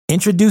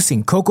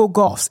Introducing Coco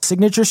Gauff's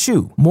signature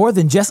shoe, more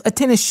than just a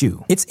tennis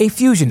shoe. It's a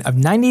fusion of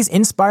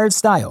 90s-inspired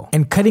style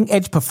and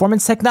cutting-edge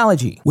performance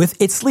technology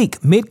with its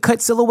sleek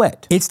mid-cut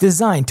silhouette. It's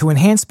designed to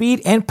enhance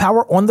speed and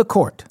power on the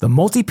court. The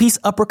multi-piece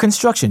upper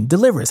construction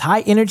delivers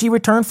high-energy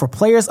return for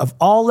players of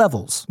all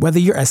levels. Whether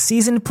you're a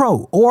seasoned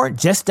pro or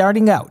just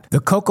starting out, the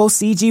Coco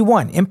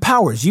CG1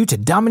 empowers you to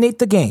dominate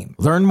the game.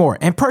 Learn more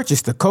and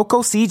purchase the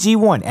Coco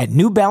CG1 at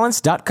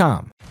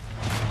NewBalance.com.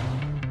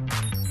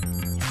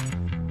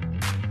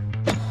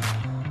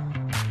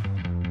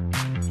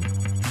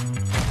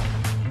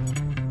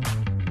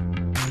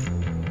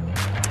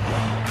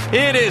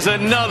 It is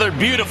another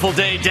beautiful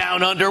day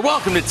down under.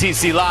 Welcome to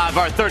TC Live,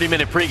 our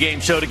 30-minute pregame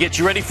show to get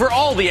you ready for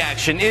all the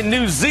action in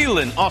New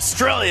Zealand,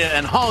 Australia,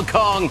 and Hong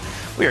Kong.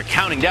 We are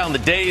counting down the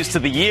days to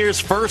the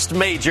year's first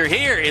major.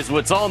 Here is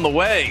what's on the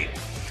way.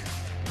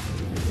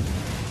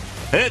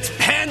 It's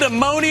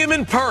pandemonium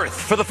in Perth.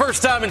 For the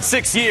first time in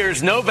 6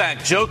 years, Novak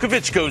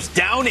Djokovic goes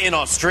down in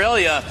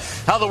Australia.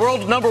 How the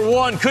world number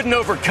one couldn't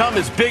overcome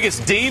his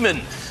biggest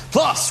demon.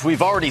 Plus,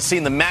 we've already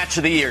seen the match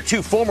of the year.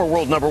 Two former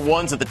world number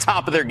ones at the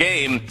top of their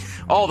game.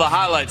 All the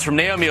highlights from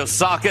Naomi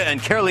Osaka and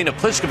Karolina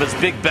Pliskova's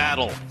big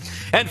battle.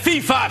 And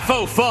fee-fi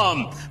fo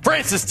fum.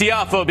 Francis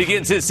Tiafoe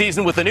begins his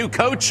season with a new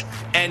coach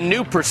and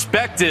new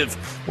perspective.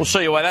 We'll show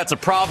you why that's a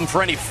problem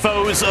for any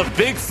foes of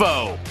Big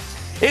Foe.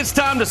 It's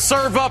time to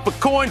serve up a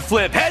coin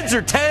flip. Heads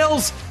or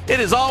tails, it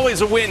is always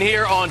a win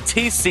here on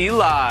TC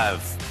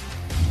Live.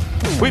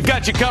 We've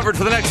got you covered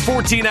for the next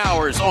 14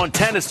 hours on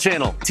Tennis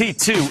Channel,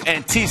 T2,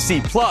 and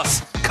TC+.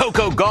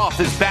 Coco Gauff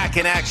is back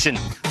in action.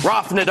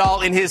 Rafa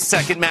Nadal in his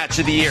second match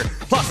of the year.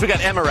 Plus, we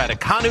got Emma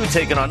Raducanu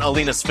taking on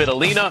Alina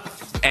Svitolina,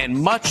 and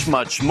much,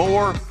 much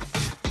more.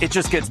 It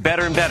just gets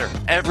better and better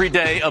every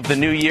day of the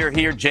new year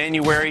here,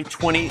 January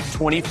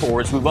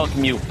 2024, as we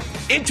welcome you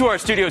into our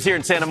studios here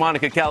in Santa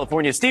Monica,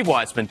 California. Steve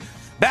Weissman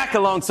back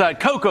alongside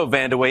Coco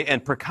Vandeweghe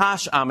and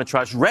Prakash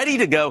Amitraj, ready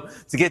to go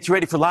to get you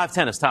ready for live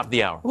tennis, top of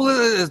the hour. Well,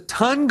 there's a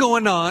ton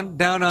going on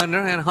down under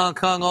and Hong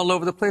Kong, all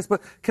over the place.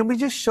 But can we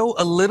just show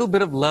a little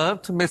bit of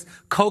love to Miss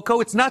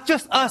Coco? It's not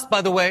just us,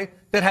 by the way,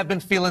 that have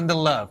been feeling the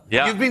love.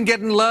 Yeah. You've been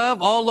getting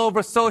love all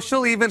over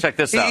social. Even check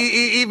this out.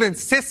 Even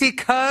Sissy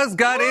Cuz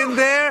got in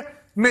there.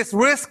 Miss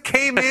Risk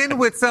came in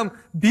with some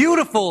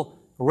beautiful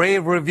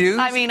rave reviews.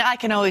 I mean, I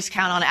can always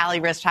count on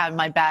Allie Risk having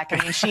my back.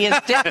 I mean, she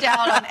has dipped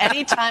out on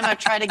any time I've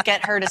tried to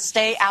get her to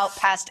stay out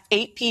past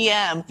 8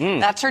 p.m.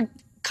 That's her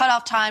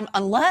cutoff time,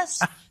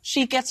 unless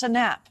she gets a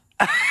nap.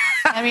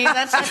 I mean,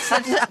 that's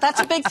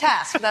a big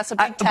task. That's a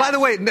big task. By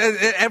the way,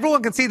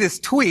 everyone can see this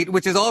tweet,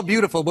 which is all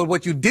beautiful, but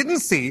what you didn't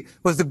see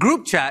was the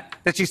group chat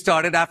that she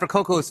started after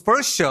Coco's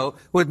first show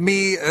with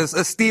me,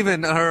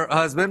 Steven, her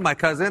husband, my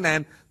cousin,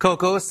 and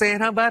Coco, saying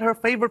how bad her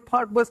favorite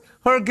part was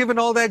her giving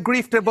all that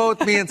grief to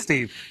both me and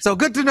Steve. So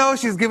good to know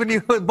she's giving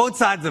you both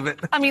sides of it.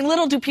 I mean,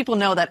 little do people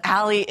know that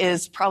Allie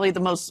is probably the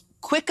most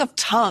quick of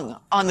tongue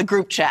on the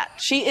group chat.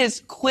 She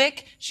is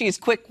quick. She is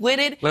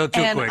quick-witted. A little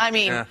too and, quick. I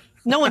mean... Yeah.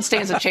 No one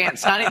stands a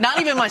chance.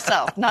 Not even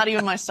myself. Not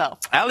even myself.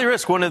 Allie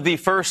Risk, one of the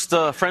first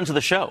friends of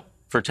the show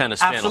for Tennis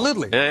Channel.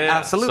 Absolutely. Yeah.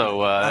 Absolutely.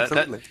 So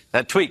Absolutely.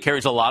 That tweet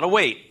carries a lot of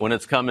weight when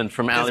it's coming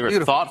from Allie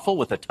Risk. Thoughtful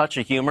with a touch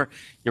of humor.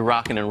 You're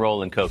rocking and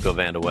rolling, Coco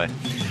Vandeweghe.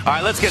 All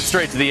right, let's get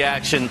straight to the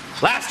action.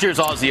 Last year's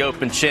Aussie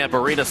Open champ,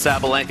 Aryna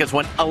Sabalenka's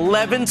won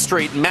 11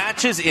 straight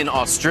matches in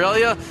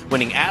Australia,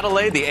 winning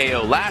Adelaide, the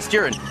AO last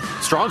year, and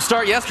strong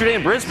start yesterday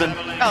in Brisbane.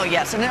 Oh,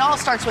 yes, and it all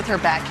starts with her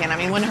backhand. I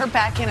mean, when her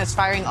backhand is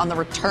firing on the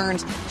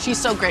returns,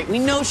 she's so great. We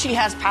know she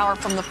has power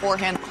from the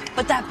forehand,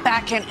 but that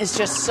backhand is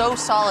just so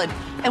solid.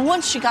 And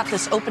once she got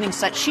this opening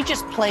set, she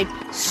just played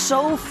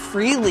so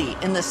freely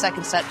in the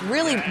second set,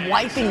 really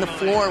wiping the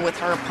floor with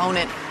her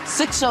opponent.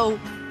 6-0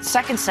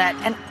 second set,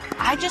 and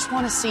I just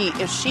want to see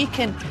if she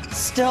can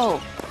still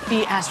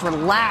be as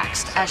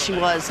relaxed as she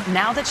was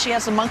now that she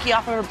has a monkey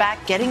off of her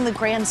back, getting the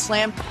Grand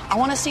Slam. I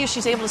want to see if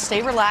she's able to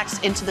stay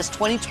relaxed into this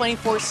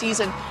 2024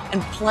 season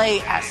and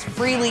play as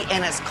freely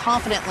and as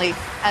confidently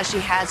as she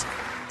has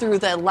through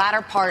the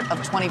latter part of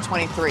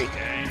 2023.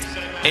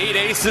 8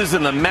 aces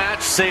in the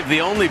match, save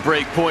the only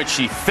break point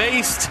she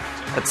faced.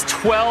 That's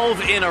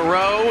 12 in a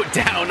row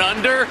down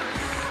under.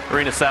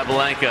 Aryna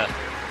Sabalenka,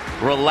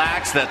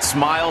 relaxed. That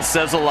smile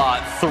says a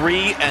lot.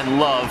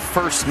 3-love,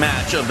 first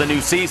match of the new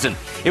season.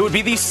 It would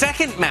be the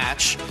second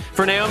match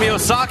for Naomi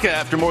Osaka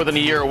after more than a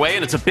year away,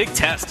 and it's a big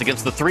test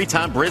against the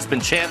three-time Brisbane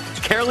champ,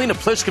 Karolina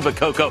Pliskova.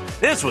 Coco,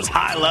 this was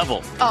high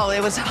level. Oh,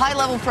 it was high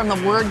level from the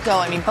word go.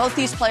 I mean, both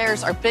these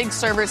players are big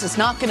servers. It's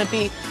not going to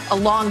be a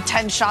long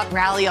 10-shot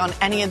rally on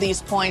any of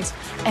these points.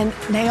 And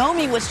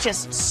Naomi was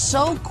just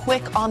so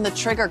quick on the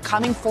trigger,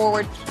 coming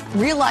forward,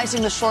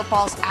 realizing the short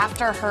balls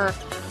after her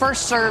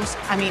first serves,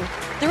 I mean,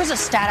 there was a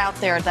stat out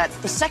there that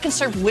the second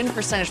serve win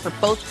percentage for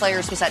both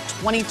players was at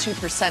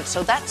 22%.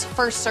 So that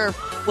first serve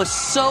was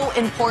so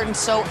important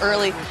so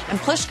early. And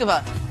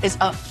Pliskova is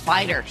a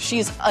fighter.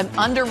 She's an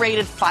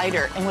underrated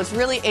fighter and was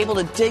really able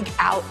to dig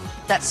out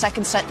that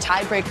second set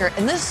tiebreaker.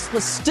 And this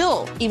was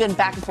still even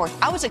back and forth.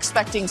 I was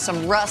expecting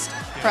some rust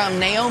from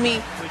Naomi,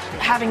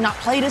 having not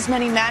played as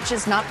many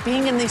matches, not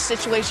being in these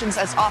situations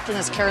as often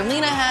as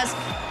Carolina has,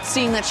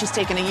 seeing that she's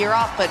taken a year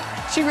off, but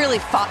she really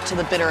fought to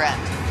the bitter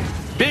end.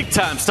 Big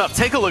time stuff.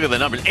 Take a look at the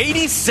numbers.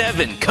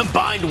 87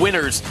 combined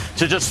winners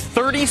to just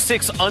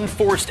 36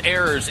 unforced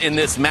errors in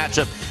this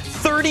matchup.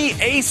 30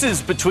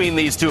 aces between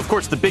these two. Of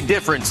course, the big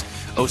difference,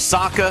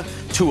 Osaka,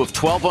 2 of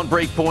 12 on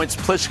break points.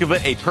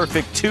 Pliskova, a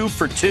perfect 2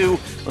 for 2.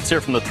 Let's hear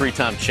from the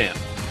three-time champ.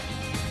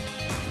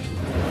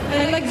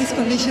 I like these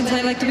conditions.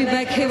 I like to be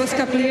back. It was a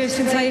couple of years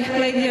since I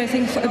played here, I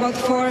think about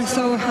 4,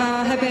 so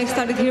happy I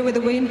started here with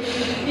a win.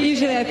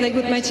 Usually I play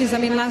good matches. I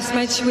mean, last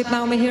match with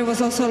Naomi here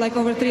was also like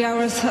over 3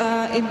 hours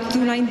in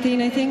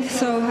 2:19, I think,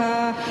 so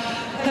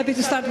happy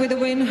to start with a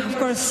win. Of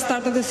course,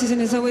 start of the season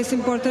is always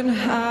important.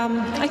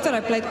 I thought I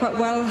played quite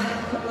well.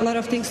 A lot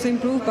of things to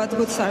improve, but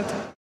good start.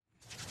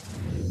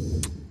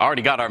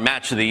 Already got our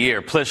match of the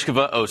year,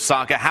 Pliskova,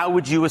 Osaka. How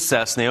would you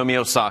assess Naomi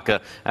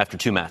Osaka after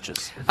 2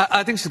 matches?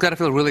 I think she's got to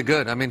feel really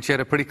good. I mean, she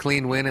had a pretty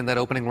clean win in that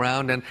opening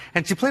round,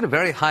 and she played a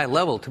very high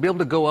level. To be able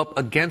to go up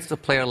against a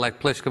player like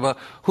Pliskova,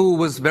 who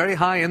was very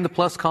high in the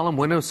plus column,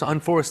 winners,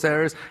 unforced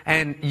errors,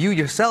 and you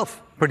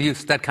yourself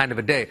produced that kind of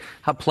a day.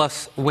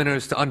 Plus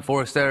winners to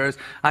unforced errors.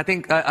 I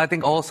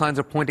think all signs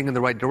are pointing in the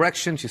right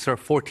direction. She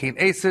served 14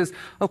 aces.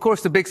 Of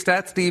course, the big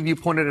stat, Steve, you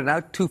pointed it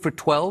out, 2 for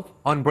 12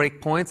 on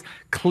break points.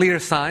 Clear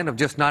sign of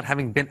just not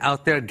having been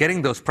out there,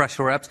 getting those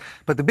pressure reps.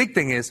 But the big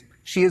thing is,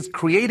 she is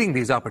creating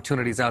these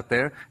opportunities out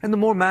there. And the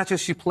more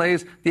matches she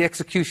plays, the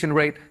execution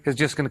rate is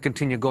just going to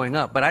continue going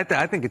up. But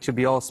I think it should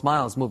be all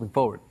smiles moving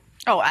forward.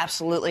 Oh,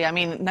 absolutely. I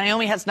mean,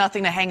 Naomi has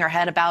nothing to hang her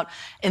head about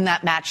in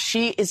that match.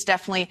 She is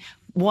definitely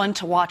one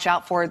to watch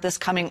out for this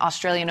coming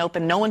Australian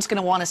Open. No one's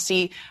going to want to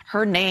see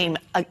her name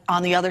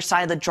on the other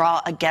side of the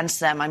draw against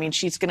them. I mean,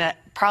 she's going to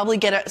probably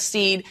get a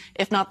seed,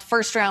 if not the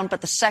first round,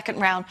 but the second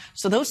round.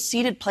 So those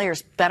seeded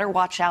players better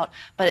watch out.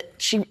 But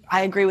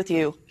I agree with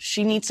you.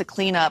 She needs to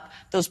clean up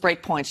those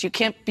break points. You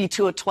can't be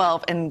 2 of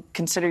 12 and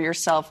consider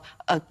yourself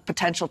a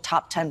potential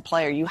top 10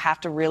 player. You have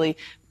to really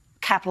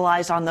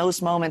capitalize on those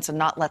moments and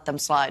not let them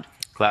slide.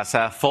 Glass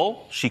half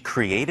full. She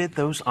created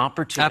those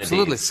opportunities.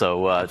 Absolutely.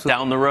 So Absolutely.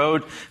 Down the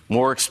road,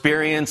 more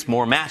experience,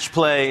 more match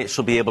play.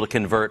 She'll be able to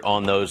convert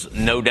on those,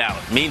 no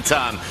doubt.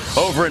 Meantime,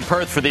 over in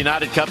Perth for the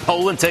United Cup,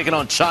 Poland taking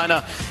on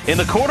China in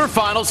the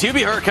quarterfinals.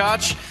 Hubie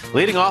Hurkacz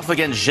leading off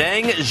against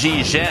Zhang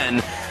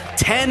Zhizhen.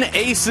 10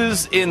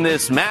 aces in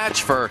this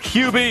match for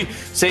Hubie.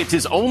 Saved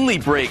his only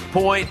break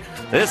point.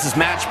 This is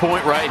match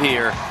point right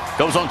here.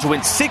 Goes on to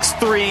win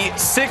 6-3,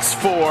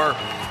 6-4.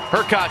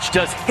 Hurkacz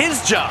does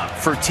his job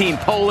for Team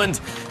Poland,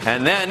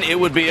 and then it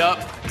would be up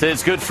to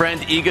his good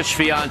friend Iga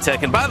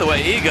Swiatek. And by the way,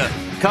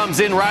 Iga comes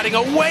in riding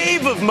a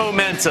wave of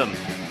momentum.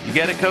 You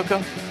get it,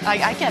 Coco?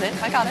 I get it.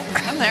 I got it.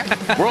 I'm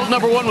there. World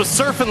number 1 was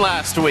surfing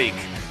last week.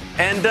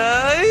 And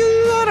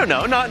I don't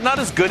know, not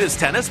as good as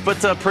tennis, but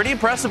pretty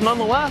impressive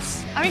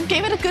nonetheless. I mean,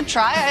 gave it a good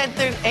try.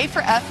 A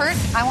for effort.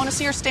 I want to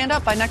see her stand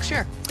up by next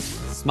year.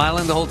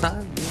 Smiling the whole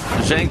time.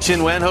 Zhang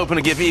Qinwen hoping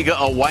to give Iga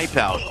a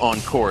wipeout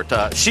on court.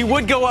 She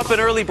would go up an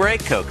early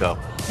break, Coco.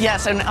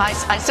 Yes, and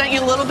I sent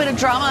you a little bit of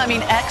drama. I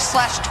mean,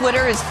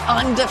 X/Twitter is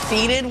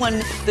undefeated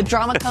when the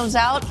drama comes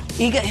out.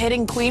 Iga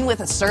hitting Queen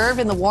with a serve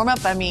in the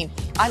warm-up. I mean,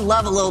 I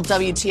love a little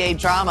WTA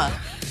drama.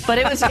 But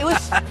it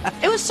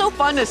was so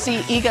fun to see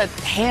Iga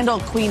handle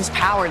Queen's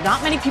power.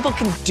 Not many people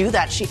can do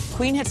that.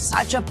 Queen hits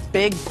such a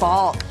big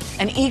ball.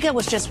 And Iga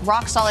was just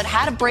rock solid.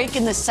 Had a break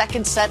in the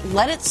second set,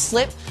 let it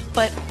slip.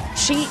 But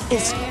she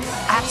is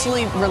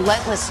absolutely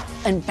relentless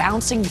and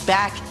bouncing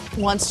back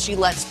once she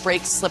lets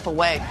breaks slip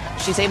away.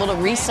 She's able to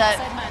reset,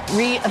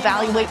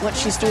 reevaluate what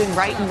she's doing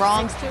right and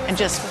wrong, and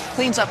just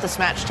cleans up this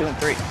match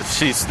 2-3.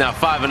 She's now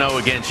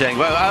 5-0 again, Zhang.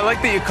 But I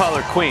like that you call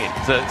her Queen.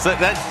 So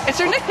it's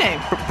her nickname.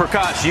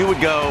 Prakash, you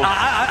would go.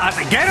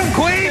 I get him,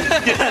 Queen.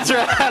 Yeah, that's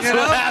right.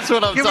 That's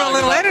what I'm Give talking her a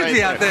little about energy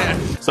right out there.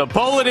 So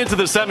Poland into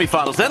the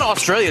semifinals. Then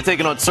Australia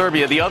taking on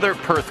Serbia, the other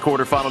Perth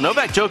quarterfinal.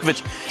 Novak Djokovic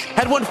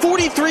had won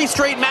 43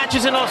 straight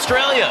matches in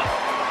Australia.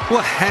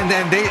 Well, and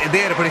then they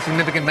had a pretty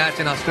significant match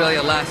in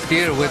Australia last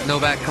year with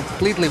Novak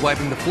completely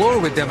wiping the floor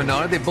with De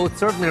Minaur. They both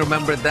certainly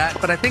remembered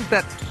that. But I think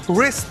that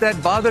wrist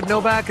that bothered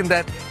Novak in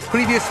that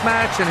previous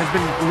match and has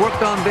been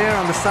worked on there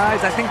on the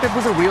sides, I think that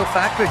was a real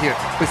factor here.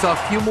 We saw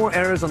a few more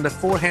errors on the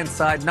forehand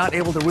side, not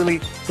able to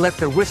really let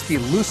the wrist be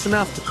loose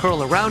enough to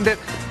curl around it.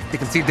 You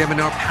can see De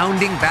Minaur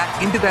pounding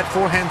back into that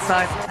forehand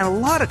side, and a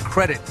lot of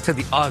credit to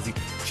the Aussie.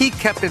 He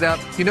kept it up.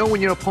 You know, when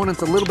your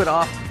opponent's a little bit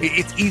off,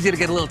 it's easy to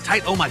get a little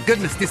tight. Oh my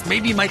goodness, this may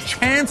be my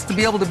chance to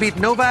be able to beat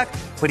Novak.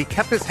 But he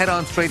kept his head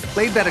on straight,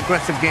 played that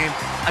aggressive game.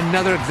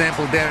 Another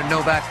example there,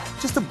 Novak.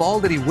 Just a ball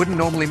that he wouldn't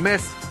normally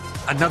miss.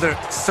 Another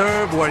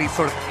serve where he's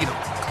sort of,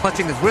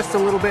 clutching his wrist a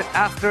little bit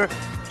after.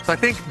 So I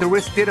think the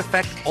wrist did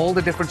affect all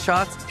the different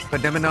shots,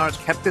 but de Minaur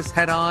kept his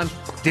head on,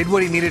 did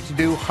what he needed to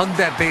do, hugged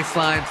that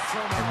baseline,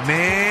 and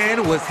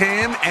man, was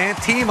him and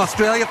Team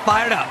Australia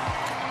fired up.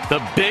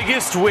 The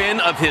biggest win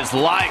of his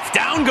life.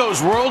 Down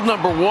goes world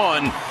number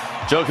one.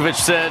 Djokovic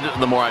said,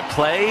 the more I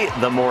play,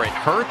 the more it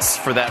hurts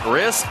for that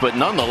wrist. But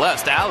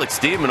nonetheless, Alex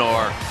de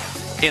Minaur,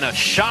 in a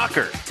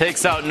shocker,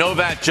 takes out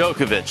Novak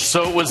Djokovic.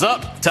 So it was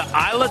up to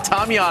Ajla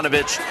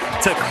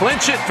Tomljanovic to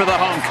clinch it for the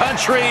home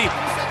country.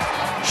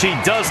 She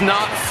does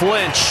not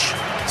flinch.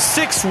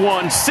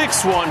 6-1,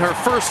 6-1, her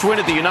first win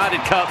at the United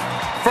Cup.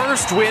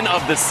 First win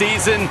of the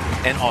season,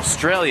 and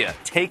Australia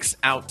takes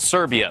out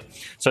Serbia.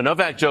 So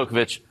Novak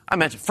Djokovic, I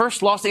mentioned,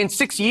 first loss in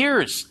 6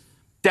 years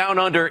down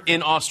under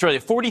in Australia.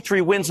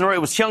 43 wins in a row.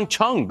 It was Hyung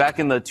Chung back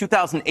in the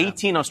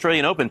 2018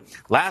 Australian Open.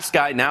 Last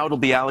guy, now it'll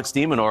be Alex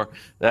de Minaur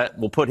that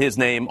will put his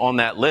name on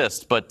that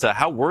list. But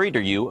how worried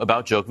are you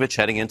about Djokovic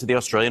heading into the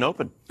Australian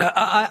Open?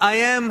 I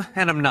am,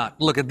 and I'm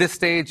not. Look, at this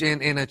stage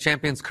in a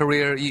champion's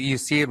career, you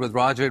see it with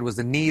Roger. It was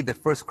the knee that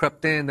first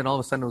crept in, then all of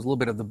a sudden it was a little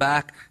bit of the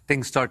back.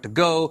 Things start to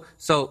go.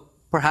 So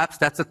perhaps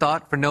that's a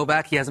thought for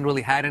Novak. He hasn't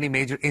really had any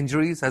major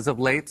injuries as of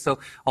late, so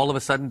all of a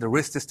sudden the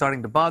wrist is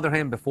starting to bother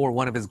him before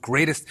one of his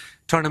greatest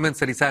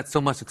tournaments that he's had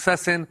so much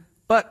success in.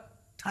 But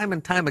time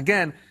and time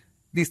again,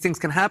 these things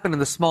can happen in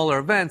the smaller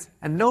events,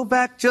 and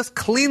Novak just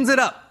cleans it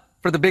up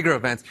for the bigger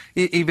events.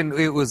 Even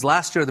it was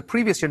last year or the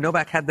previous year,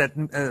 Novak had that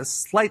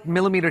slight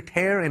millimeter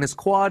tear in his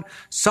quad,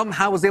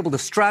 somehow was able to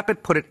strap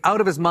it, put it out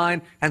of his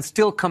mind, and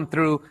still come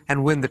through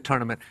and win the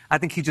tournament. I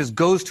think he just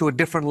goes to a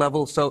different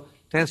level. So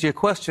to answer your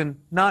question,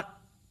 not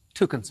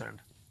too concerned.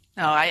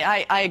 No,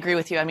 I agree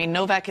with you. I mean,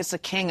 Novak is the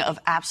king of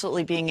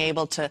absolutely being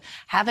able to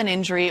have an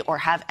injury or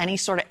have any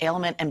sort of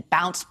ailment and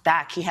bounce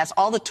back. He has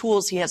all the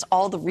tools. He has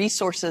all the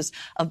resources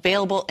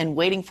available and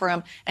waiting for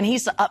him. And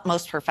he's the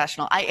utmost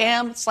professional. I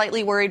am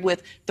slightly worried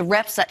with the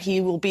reps that he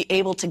will be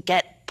able to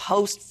get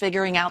post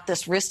figuring out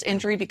this wrist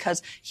injury,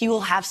 because he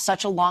will have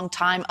such a long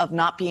time of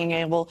not being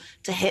able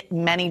to hit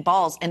many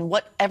balls. And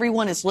what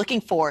everyone is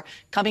looking for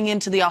coming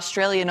into the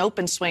Australian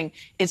Open swing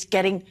is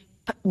getting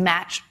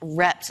match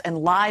reps and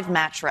live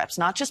match reps,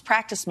 not just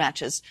practice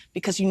matches,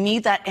 because you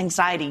need that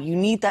anxiety. You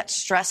need that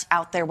stress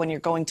out there when you're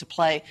going to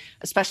play,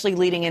 especially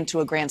leading into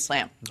a Grand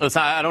Slam.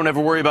 Listen, I don't ever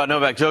worry about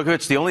Novak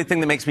Djokovic. The only thing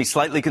that makes me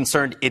slightly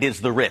concerned, it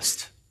is the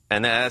wrist.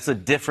 And that's a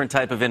different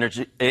type of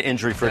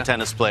injury for a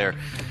tennis player.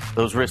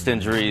 Those wrist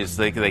injuries,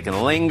 they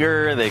can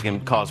linger, they can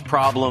cause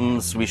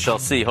problems. We shall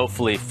see,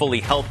 hopefully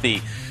fully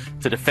healthy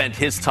to defend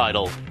his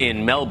title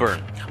in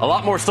Melbourne. A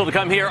lot more still to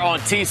come here on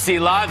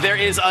TC Live. There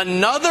is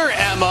another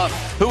Emma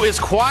who is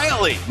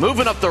quietly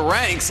moving up the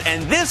ranks,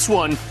 and this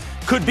one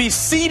could be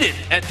seated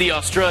at the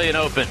Australian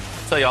Open.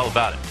 I'll tell you all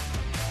about it.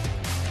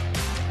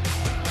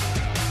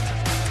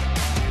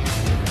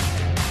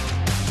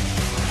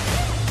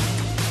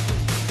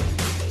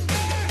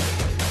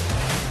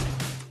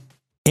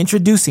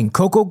 Introducing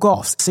Coco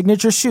Gauff's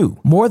signature shoe.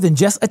 More than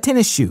just a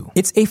tennis shoe,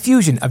 it's a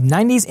fusion of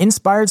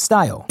 90s-inspired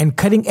style and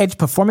cutting-edge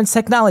performance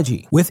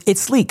technology. With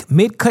its sleek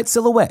mid-cut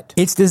silhouette,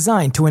 it's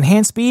designed to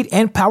enhance speed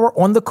and power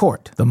on the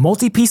court. The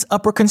multi-piece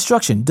upper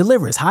construction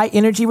delivers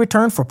high-energy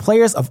return for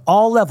players of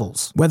all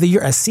levels. Whether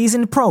you're a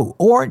seasoned pro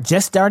or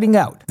just starting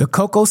out, the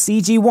Coco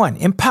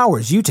CG1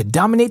 empowers you to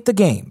dominate the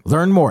game.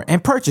 Learn more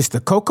and purchase the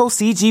Coco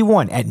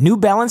CG1 at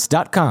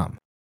newbalance.com.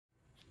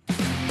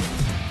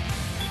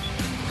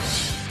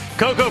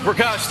 Coco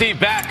Prakash Steve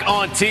back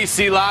on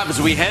TC Live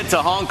as we head to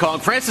Hong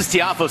Kong. Francis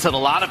Tiafoe said a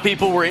lot of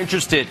people were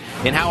interested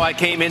in how I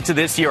came into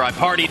this year. I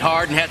partied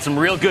hard and had some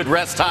real good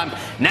rest time.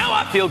 Now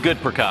I feel good,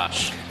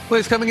 Prakash. Well,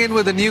 he's coming in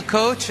with a new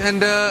coach,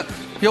 and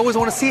you always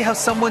want to see how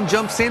someone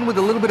jumps in with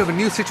a little bit of a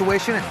new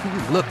situation,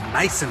 and he looked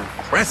nice and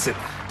impressive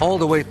all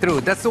the way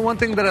through. That's the one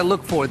thing that I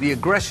look for, the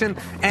aggression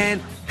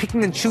and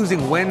picking and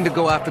choosing when to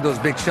go after those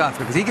big shots,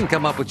 because he can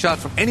come up with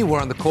shots from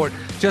anywhere on the court,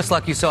 just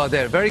like you saw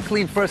there. Very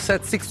clean first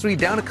set, 6-3,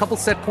 down a couple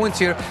set points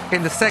here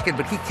in the second,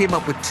 but he came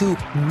up with two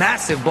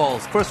massive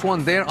balls. First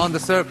one there on the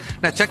serve.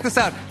 Now check this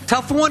out.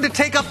 Tough one to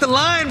take up the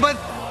line, but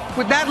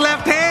with that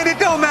left hand, it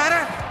don't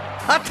matter.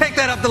 I'll take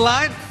that up the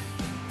line.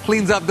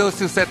 Cleans up those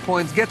two set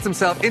points, gets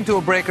himself into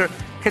a breaker.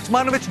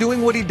 Kecmanovic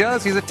doing what he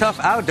does. He's a tough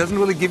out, doesn't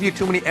really give you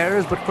too many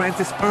errors, but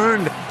Francis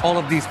earned all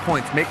of these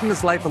points, making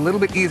his life a little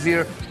bit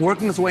easier,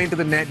 working his way into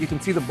the net. You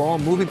can see the ball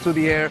moving through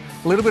the air.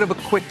 A little bit of a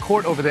quick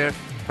court over there.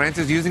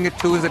 Francis using it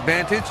to his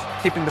advantage,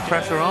 keeping the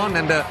pressure on,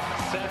 and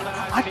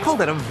I'd call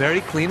that a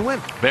very clean win.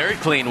 Very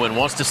clean win.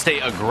 Wants to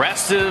stay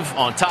aggressive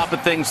on top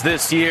of things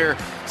this year.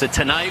 So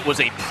tonight was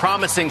a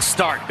promising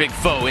start, Big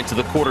Foe, into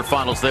the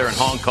quarterfinals there in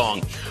Hong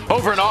Kong.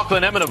 Over in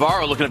Auckland, Emma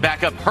Navarro looking to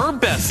back up her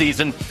best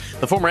season.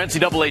 The former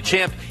NCAA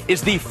champ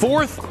is the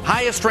fourth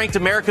highest-ranked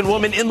American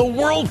woman in the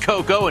world,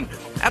 Coco, and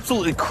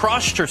absolutely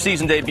crushed her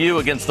season debut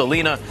against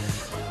Alina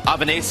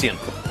Avanesian.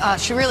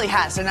 She really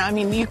has. And I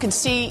mean, you can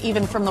see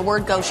even from the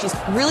word go, she's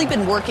really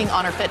been working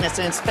on her fitness.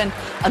 And it's been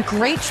a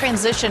great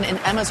transition in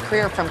Emma's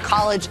career from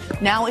college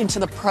now into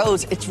the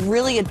pros. It's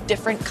really a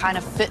different kind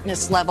of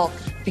fitness level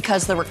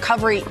because the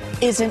recovery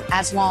isn't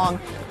as long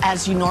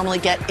as you normally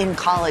get in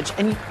college.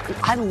 And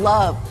I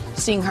love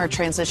seeing her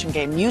transition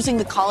game, using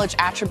the college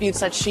attributes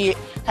that she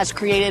has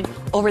created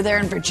over there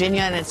in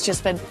Virginia. And it's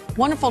just been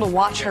wonderful to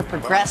watch her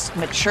progress,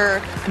 mature,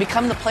 and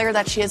become the player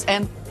that she is,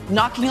 and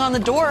knocking on the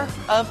door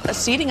of a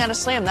seeding at a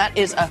slam. That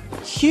is a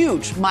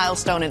huge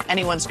milestone in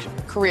anyone's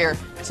career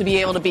to be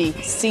able to be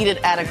seeded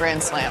at a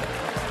Grand Slam.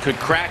 Could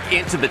crack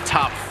into the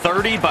top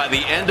 30 by the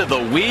end of the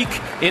week,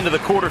 into the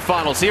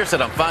quarterfinals here.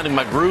 Said I'm finding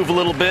my groove a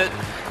little bit.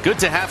 Good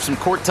to have some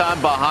court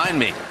time behind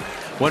me.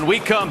 When we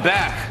come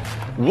back,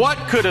 what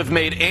could have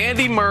made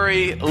Andy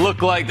Murray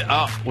look like?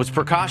 Was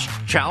Prakash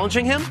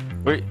challenging him?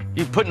 Were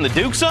you putting the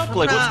dukes up?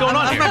 Like, what's going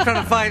on here? I'm not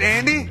trying to fight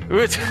Andy.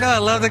 No, I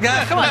love the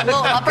guy. Come on, a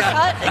little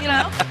uppercut, you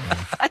know?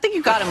 I think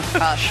you got him,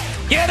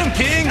 Prakash. Get him,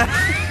 King!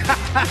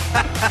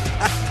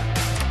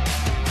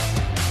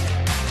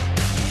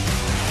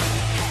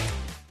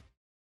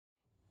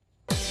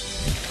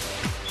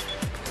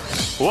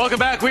 Welcome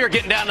back. We are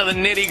getting down to the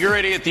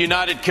nitty-gritty at the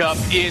United Cup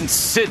in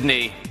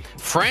Sydney.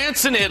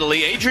 France and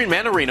Italy. Adrian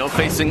Mannarino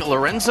facing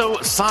Lorenzo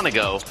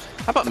Sonego.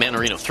 How about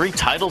Mannarino? 3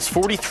 titles,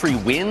 43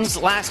 wins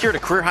last year at a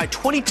career-high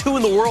 22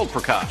 in the world,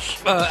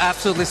 Prakash.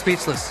 Absolutely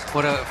speechless.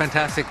 What a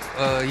fantastic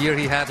year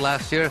he had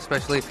last year,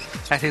 especially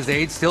at his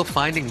age, still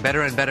finding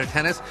better and better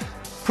tennis.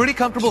 Pretty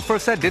comfortable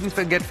first set.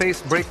 Didn't get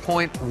faced break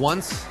point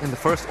once in the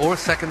first or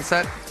second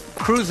set.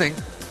 Cruising,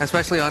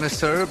 especially on his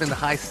serve, in the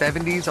high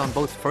 70s on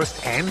both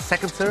first and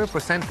second serve,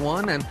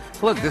 %1. And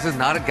look, this is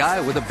not a guy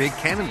with a big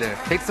cannon there.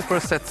 Takes the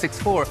first set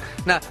 6-4.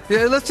 Now,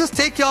 let's just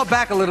take y'all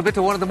back a little bit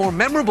to one of the more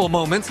memorable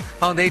moments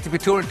on the ATP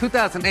Tour in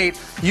 2008.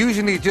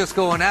 Usually just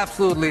going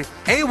absolutely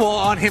AWOL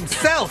on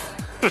himself,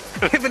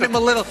 giving him a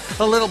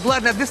little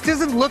blood. Now, this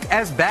doesn't look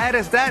as bad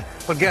as that,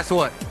 but guess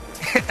what?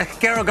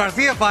 Caro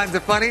Garcia finds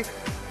it funny.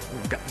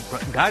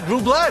 Guy drew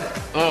blood.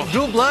 Oh.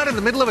 Drew blood in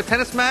the middle of a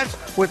tennis match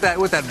with that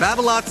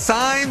Babolat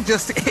sign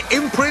just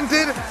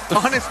imprinted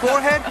on his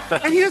forehead.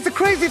 And here's the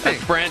crazy thing.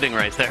 That's branding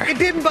right there. It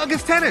didn't bug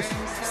his tennis.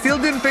 Still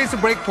didn't face a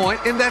break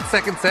point in that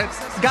second set.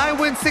 Guy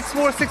wins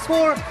 6-4,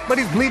 6-4, but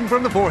he's bleeding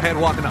from the forehead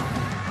walking up.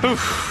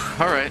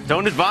 Oof. All right.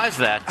 Don't advise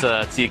that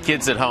to your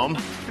kids at home.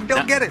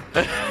 Don't get it.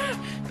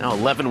 Now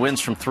 11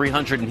 wins from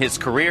 300 in his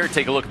career.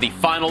 Take a look at the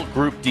final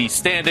Group D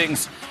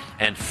standings.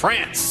 And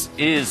France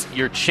is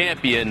your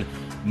champion.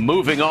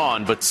 Moving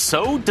on, but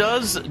so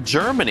does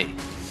Germany.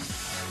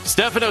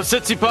 Stefanos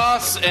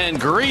Tsitsipas and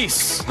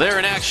Greece, they're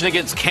in action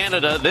against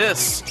Canada.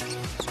 This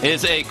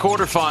is a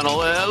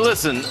quarterfinal.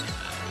 Listen,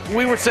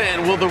 we were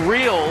saying, will the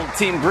real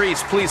Team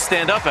Greece please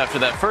stand up after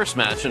that first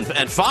match?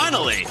 And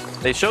finally,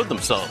 they showed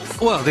themselves.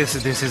 Well, this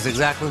is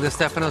exactly the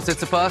Stefanos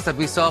Tsitsipas that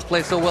we saw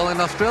play so well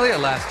in Australia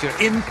last year.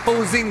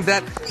 Imposing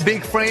that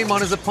big frame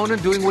on his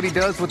opponent, doing what he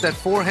does with that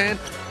forehand,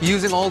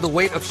 using all the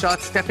weight of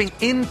shots, stepping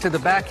into the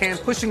backhand,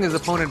 pushing his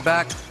opponent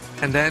back,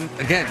 and then,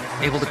 again,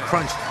 able to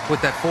crunch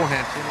with that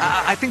forehand.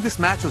 I think this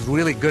match was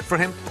really good for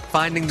him,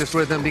 finding this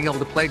rhythm, being able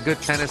to play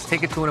good tennis,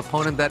 take it to an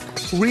opponent that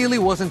really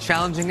wasn't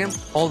challenging him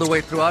all the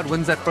way throughout.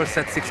 Wins that first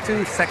set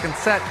 6-2, second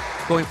set,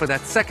 going for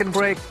that second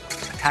break,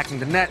 attacking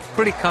the net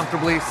pretty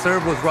comfortably.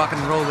 Serve was rock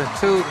and roll there,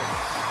 too.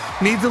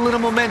 Needs a little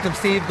momentum,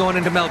 Steve, going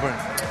into Melbourne.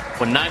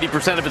 When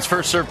 90% of its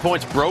first serve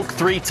points broke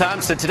 3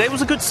 times, said today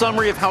was a good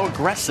summary of how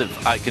aggressive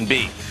I can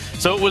be.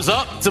 So it was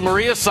up to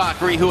Maria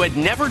Sakkari, who had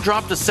never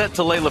dropped a set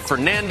to Leylah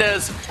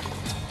Fernandez.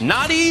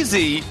 Not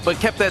easy, but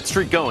kept that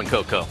streak going,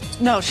 Coco.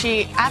 No,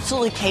 she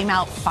absolutely came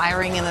out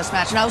firing in this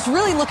match. And I was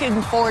really looking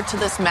forward to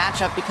this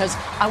matchup because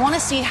I want to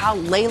see how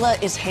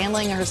Leylah is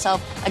handling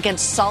herself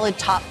against solid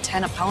top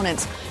 10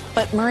 opponents.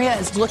 But Maria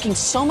is looking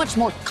so much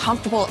more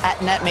comfortable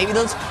at net. Maybe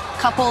those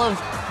couple of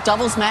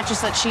doubles matches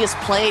that she has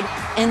played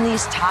in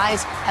these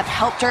ties have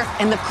helped her.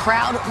 And the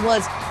crowd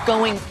was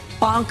going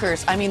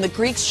bonkers. I mean, the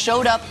Greeks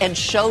showed up and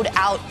showed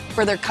out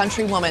for their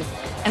countrywoman.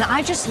 And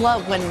I just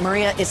love when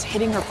Maria is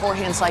hitting her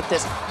forehands like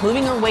this,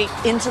 moving her weight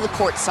into the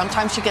court.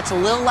 Sometimes she gets a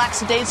little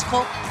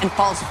lackadaisical and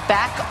falls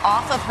back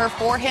off of her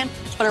forehand,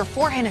 but her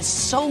forehand is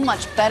so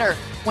much better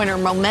when her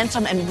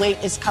momentum and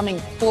weight is coming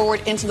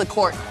forward into the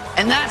court.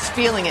 And that's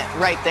feeling it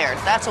right there.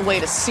 That's a way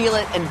to seal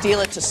it and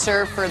deal it to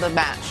serve for the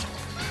match.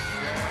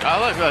 I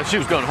like she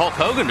was going Hulk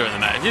Hogan during the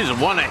match. You just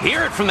want to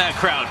hear it from that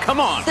crowd. Come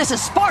on. This is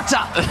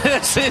Sparta.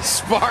 This is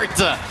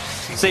Sparta.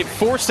 Saved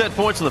 4 set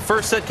points in the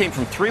first set, came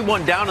from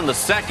 3-1 down in the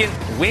second,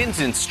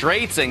 wins in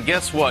straights, and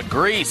guess what?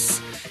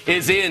 Greece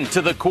is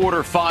into the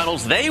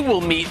quarterfinals. They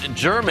will meet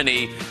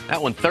Germany.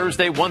 That one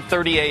Thursday,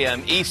 1:30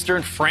 a.m.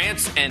 Eastern.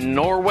 France and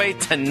Norway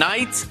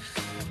tonight.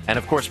 And,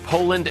 of course,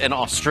 Poland and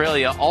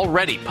Australia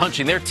already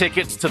punching their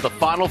tickets to the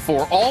Final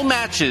Four. All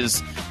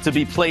matches to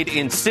be played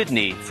in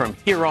Sydney from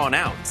here on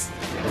out.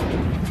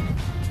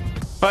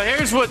 But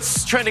here's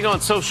what's trending on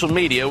social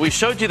media. We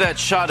showed you that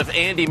shot of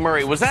Andy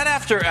Murray. Was that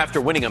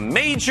after winning a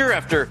major,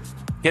 after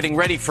getting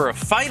ready for a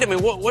fight? I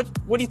mean, what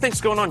do you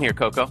think's going on here,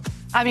 Coco?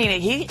 I mean,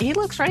 he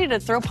looks ready to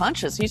throw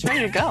punches. He's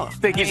ready to go.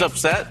 Think he's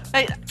upset?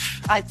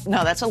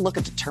 No, that's a look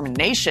of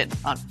determination.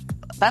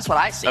 That's what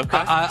I see. Okay.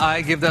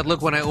 I give that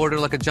look when I order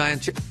like a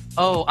giant.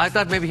 I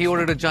thought maybe he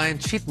ordered a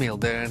giant cheat meal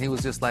there, and he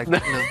was just like,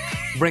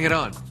 bring it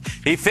on.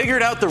 He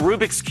figured out the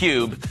Rubik's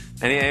Cube,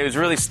 and he was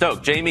really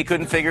stoked. Jamie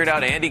couldn't figure it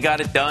out. Andy got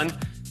it done.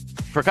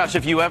 Prakash,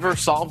 have you ever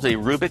solved a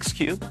Rubik's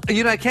Cube?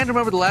 You know, I can't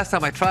remember the last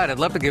time I tried. I'd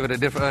love to give it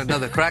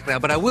another crack now.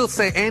 But I will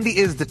say Andy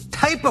is the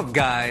type of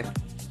guy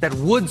that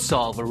would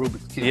solve a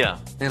Rubik's Cube. Yeah.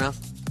 You know?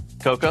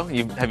 Coco,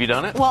 have you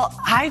done it? Well,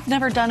 I've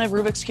never done a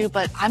Rubik's Cube,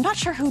 but I'm not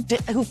sure who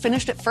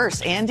finished it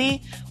first,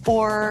 Andy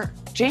or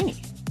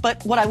Jamie.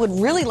 But what I would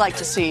really like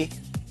to see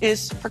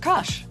is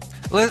Prakash.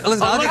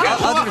 Listen,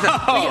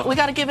 I'll We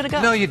got to give it a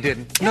go. No, you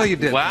didn't. No, you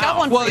didn't. Wow. Got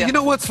one for Well, you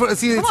know what's for?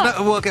 See, it's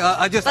not. Well, okay,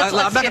 I'm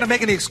not going to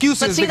make any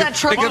excuses let's see that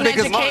Trojan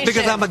education.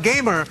 because I'm a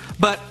gamer.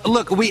 But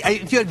look,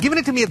 if you had given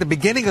it to me at the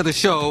beginning of the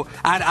show,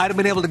 I'd have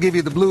been able to give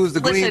you the blues, the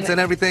greens, and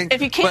everything. If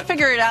you can't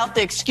figure it out,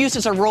 the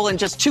excuses are rolling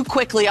just too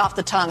quickly off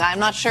the tongue. I'm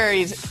not sure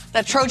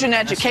that Trojan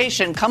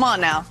education. Come on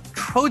now.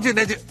 Trojan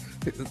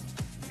education.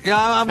 Yeah,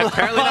 I'm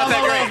apparently not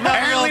that great.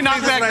 Apparently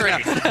not that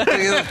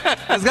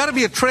great. There's got to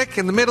be a trick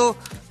in the middle.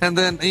 And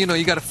then,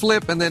 you got to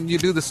flip, and then you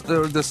do this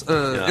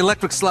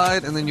electric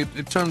slide, and then you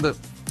turn the...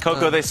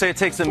 Coco, they say it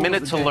takes a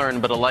minute to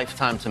learn, but a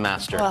lifetime to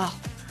master. Well,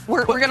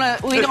 we don't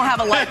have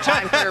a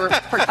lifetime for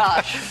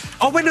Prakash.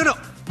 Oh, wait, no.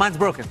 Mine's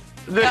broken.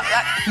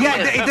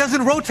 It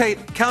doesn't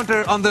rotate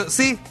counter on the...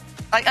 See?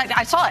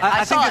 I saw it.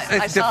 I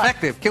think it's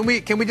defective. Can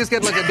we just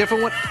get like a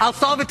different one? I'll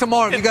solve it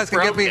tomorrow if you guys can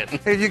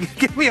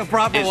give me a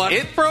proper one.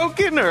 Is it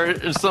broken or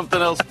is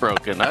something else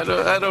broken?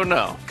 I don't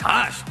know.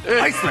 Gosh,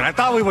 Iceman, I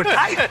thought we were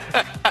tight.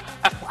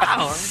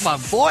 Wow, my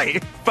boy.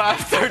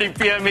 5:30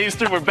 p.m.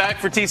 Eastern. We're back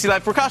for TC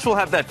Live. Prakash will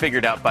have that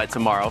figured out by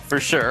tomorrow for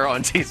sure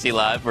on TC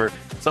Live, or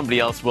somebody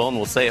else will, and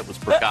we'll say it was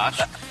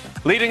Prakash.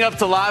 Leading up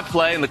to live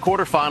play in the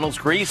quarterfinals,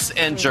 Greece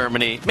and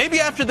Germany. Maybe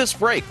after this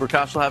break,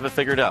 Prakash will have it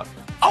figured out.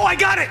 Oh, I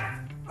got it.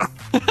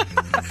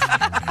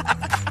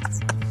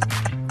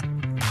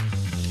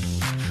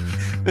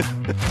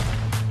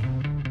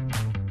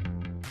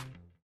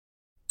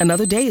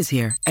 Another day is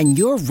here, and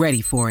you're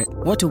ready for it.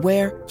 What to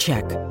wear?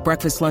 Check.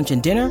 Breakfast, lunch,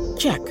 and dinner?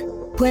 Check.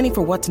 Planning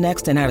for what's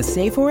next and how to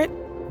save for it?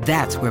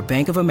 That's where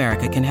Bank of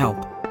America can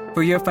help.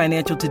 For your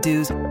financial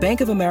to-dos,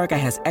 Bank of America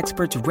has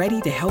experts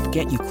ready to help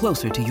get you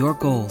closer to your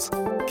goals.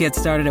 Get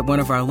started at one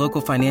of our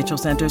local financial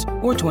centers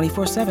or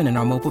 24/7 in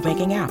our mobile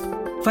banking app.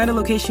 Find a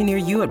location near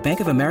you at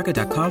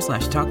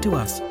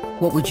bankofamerica.com/talktous.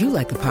 What would you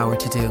like the power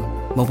to do?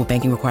 Mobile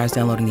banking requires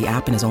downloading the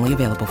app and is only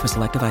available for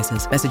select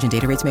devices. Message and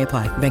data rates may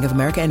apply. Bank of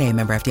America N.A.,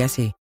 member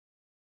FDIC.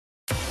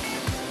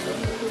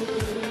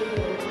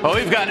 Well,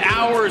 we've got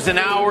hours and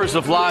hours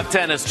of live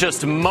tennis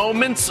just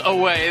moments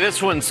away. This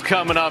one's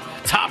coming up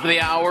top of the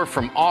hour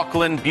from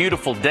Auckland.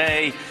 Beautiful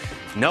day.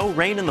 No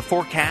rain in the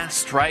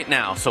forecast right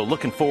now. So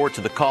looking forward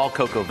to the call.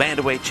 Coco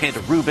Vandeweghe,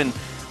 Chanda Rubin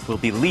will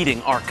be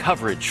leading our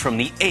coverage from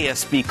the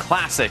ASB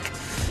Classic.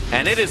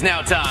 And it is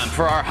now time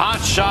for our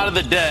hot shot of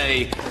the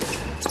day.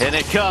 And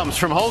it comes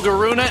from Holger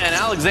Rune and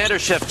Alexander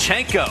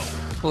Shevchenko.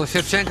 Well,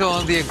 Shevchenko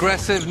on the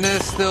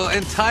aggressiveness the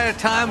entire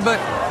time, but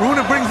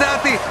Rune brings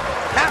out the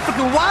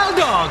African wild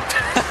dog.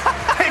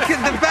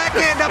 Taking the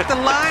backhand up the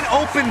line,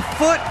 open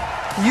foot,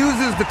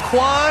 uses the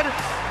quad,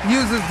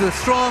 uses the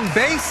strong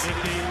base,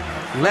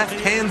 left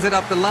hands it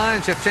up the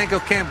line.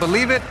 Shevchenko can't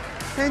believe it.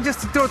 And just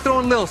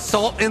throwing a little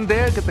salt in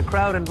there, get the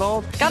crowd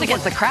involved. Got to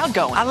get the crowd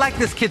going. I like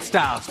this kid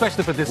style,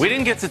 especially for this. We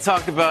didn't get to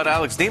talk about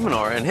Alex de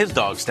Minaur and his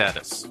dog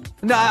status.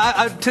 No,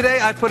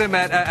 today I put him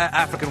at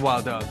African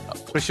wild dog,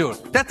 for sure.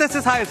 That's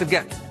as high as it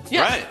gets.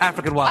 Yeah. Right.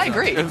 African wild I dog.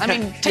 agree. I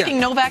mean, taking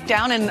Novak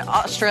down in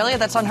Australia,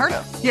 that's unheard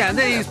of. Yeah, and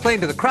then he's playing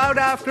to the crowd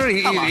after.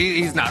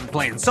 He's not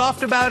playing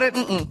soft about it.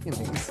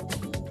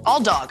 All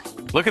dog.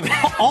 Look at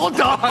that. All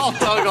dog. All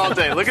dog all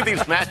day. Look at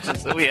these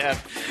matches that we have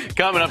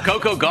coming up.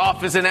 Coco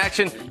Gauff is in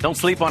action. Don't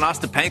sleep on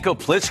Ostapenko,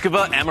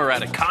 Pliskova, Emma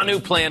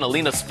Raducanu playing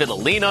Alina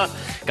Svitolina.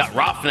 Got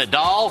Rafa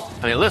Nadal.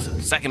 I mean,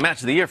 listen, second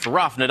match of the year for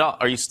Rafa Nadal.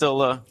 Are you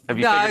still, have you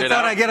figured it out? I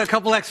thought I'd get a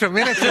couple extra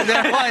minutes in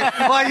there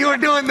while you were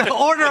doing the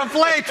order of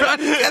play, trying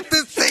to get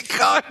this thing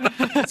going.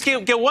 Let's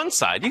get one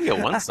side. You can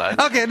get one side.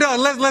 Okay, no,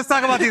 let's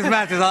talk about these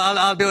matches.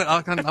 I'll do it.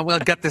 I'll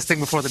get this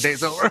thing before the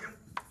day's over.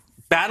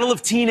 Battle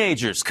of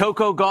teenagers.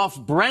 Coco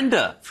Gauff,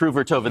 Brenda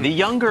Fruhvirtova, the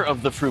younger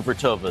of the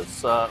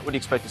Fruhvirtovas. What do you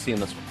expect to see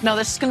in this one? No,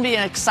 this is going to be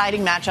an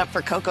exciting matchup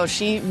for Coco.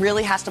 She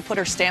really has to put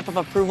her stamp of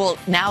approval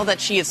now that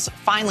she is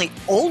finally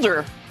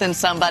older than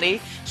somebody.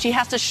 She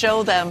has to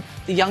show them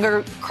the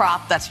younger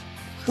crop.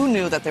 Who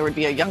knew that there would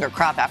be a younger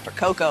crop after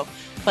Coco?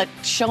 But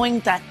showing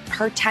that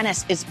her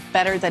tennis is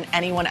better than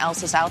anyone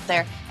else's out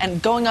there.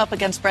 And going up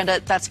against Brenda,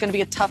 that's going to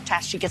be a tough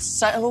task. She gets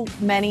so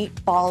many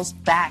balls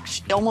back,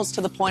 almost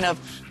to the point of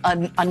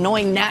an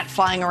annoying gnat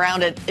flying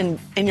around it in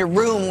your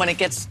room when it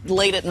gets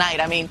late at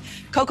night. I mean,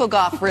 Coco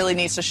Gauff really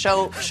needs to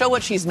show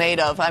what she's made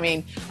of. I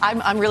mean,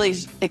 I'm really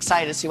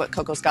excited to see what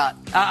Coco's got.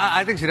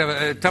 I think she'd have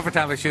a tougher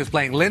time if she was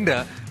playing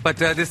Linda. But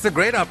this is a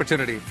great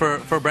opportunity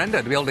for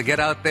Brenda to be able to get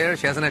out there.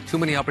 She hasn't had too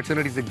many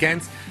opportunities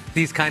against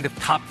these kind of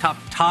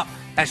top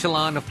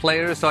echelon of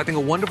players. So I think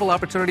a wonderful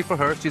opportunity for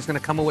her. She's going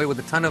to come away with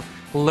a ton of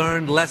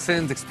learned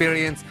lessons,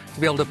 experience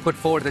to be able to put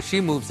forward as she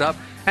moves up.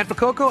 And for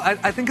Coco,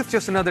 I think it's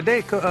just another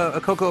day.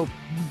 Coco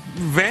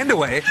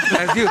Vandaway,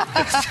 as you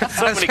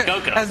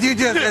Coco. as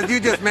you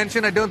just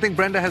mentioned. I don't think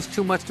Brenda has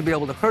too much to be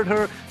able to hurt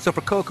her. So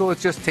for Coco,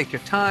 it's just take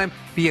your time,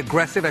 be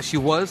aggressive as she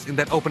was in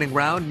that opening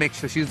round, make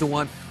sure she's the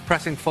one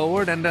pressing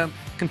forward, and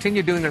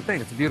continue doing her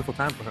thing. It's a beautiful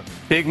time for her.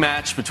 Big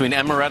match between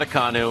Emma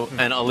Raducanu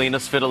and Alina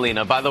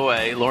Svitolina. By the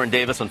way, Lauren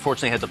Davis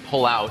unfortunately had to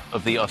pull out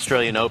of the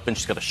Australian Open.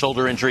 She's got a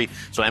shoulder injury.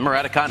 So Emma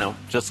Raducanu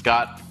just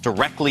got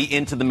directly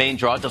into the main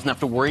draw. Doesn't have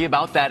to worry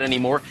about that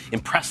anymore,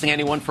 impressing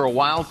anyone for a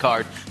wild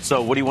card.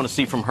 So what do you want to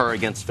see from her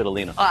against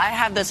Svitolina? Well, I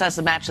have this as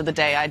the match of the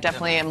day. I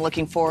definitely am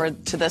looking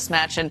forward to this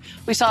match. And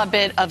we saw a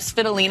bit of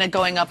Svitolina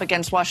going up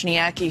against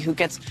Wozniacki, who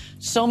gets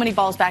so many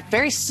balls back.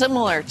 Very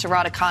similar to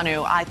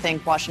Raducanu, I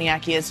think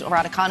Wozniacki is.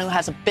 Raducanu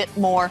has a bit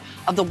more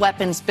of the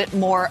weapons, bit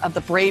more of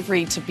the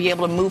bravery to be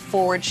able to move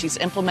forward. She's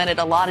implemented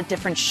a lot of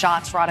different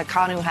shots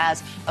Raducanu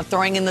has of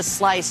throwing in the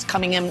slice,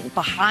 coming in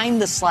behind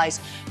the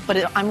slice.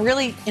 But I'm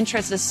really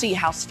interested to see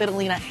how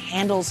Svitolina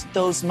handles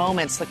those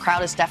moments. The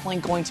crowd is definitely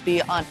going to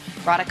be on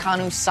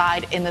Raducanu's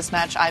side in this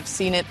match. I've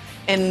seen it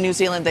in New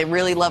Zealand. They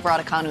really love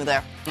Raducanu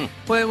there.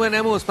 When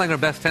Emma was playing her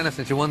best tennis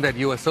and she won that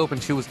U.S. Open,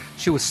 she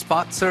was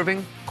spot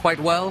serving quite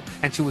well,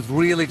 and she was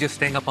really just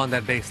staying up on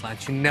that baseline.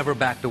 She never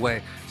backed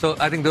away. So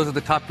I think those are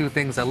the top two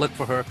things I look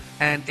for her.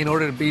 And in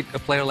order to beat a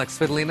player like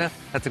Svitolina,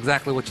 that's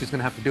exactly what she's going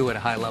to have to do at a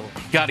high level.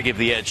 Got to give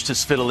the edge to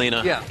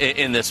Svitolina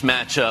in this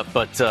matchup.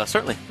 But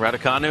certainly,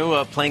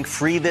 Raducanu playing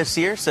free this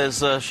year,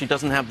 says she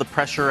doesn't have the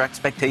pressure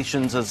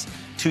expectations as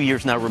 2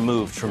 years now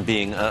removed from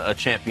being a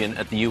champion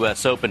at the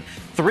U.S. Open.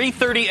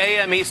 3:30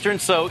 a.m. Eastern,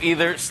 so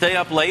either stay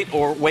up late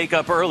or wake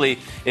up early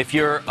if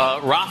you're a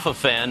Rafa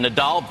fan.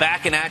 Nadal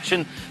back in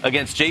action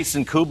against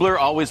Jason Kubler.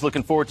 Always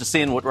looking forward to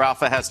seeing what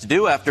Rafa has to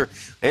do after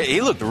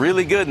he looked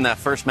really good in that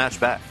first match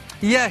back.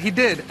 Yeah, he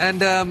did.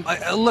 And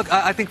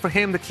I think for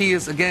him the key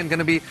is, again, going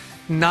to be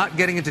not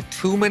getting into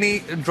too many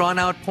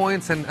drawn-out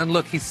points. And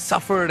look, he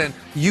suffered and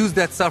used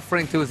that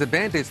suffering to his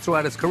advantage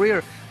throughout his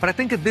career. But I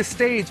think at this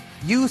stage,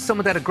 use some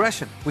of that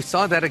aggression. We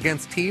saw that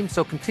against Thiem,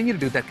 so continue to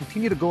do that.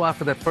 Continue to go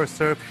after that first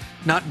serve.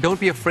 Don't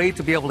be afraid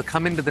to be able to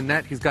come into the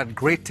net. He's got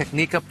great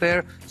technique up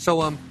there.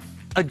 So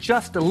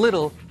adjust a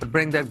little, but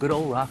bring that good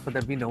old Rafa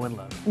that we know and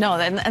love. No,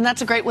 and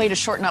that's a great way to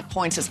shorten up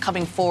points, is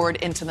coming forward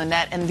into the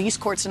net. And these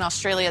courts in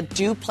Australia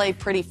do play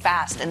pretty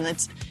fast,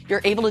 and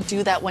you're able to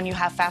do that when you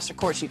have faster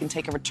courts. You can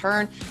take a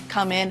return,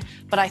 come in.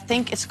 But I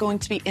think it's going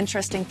to be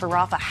interesting for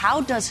Rafa.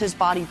 How does his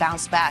body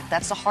bounce back?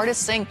 That's the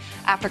hardest thing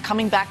after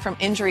coming back from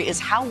injury, is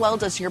how well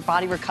does your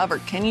body recover?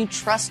 Can you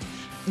trust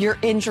your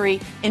injury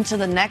into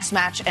the next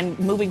match and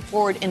moving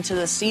forward into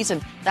the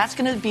season? That's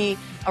going to be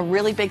a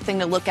really big thing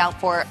to look out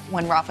for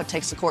when Rafa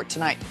takes the court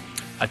tonight.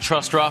 I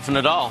trust Rafa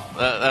Nadal.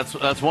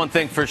 That's one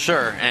thing for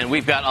sure. And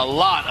we've got a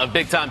lot of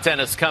big-time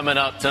tennis coming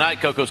up tonight.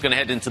 Coco's going to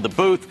head into the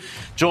booth.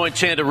 Join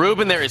Chanda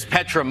Rubin. There is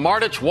Petra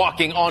Martic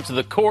walking onto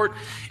the court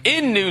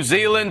in New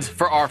Zealand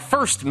for our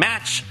first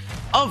match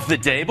of the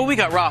day. But we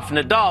got Rafa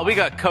Nadal. We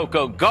got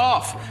Coco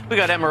Gauff. We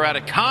got Emma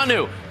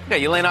Raducanu. We got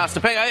Jelena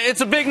Ostapenko.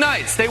 It's a big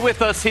night. Stay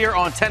with us here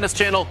on Tennis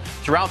Channel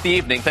throughout the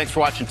evening. Thanks for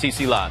watching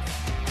TC Live.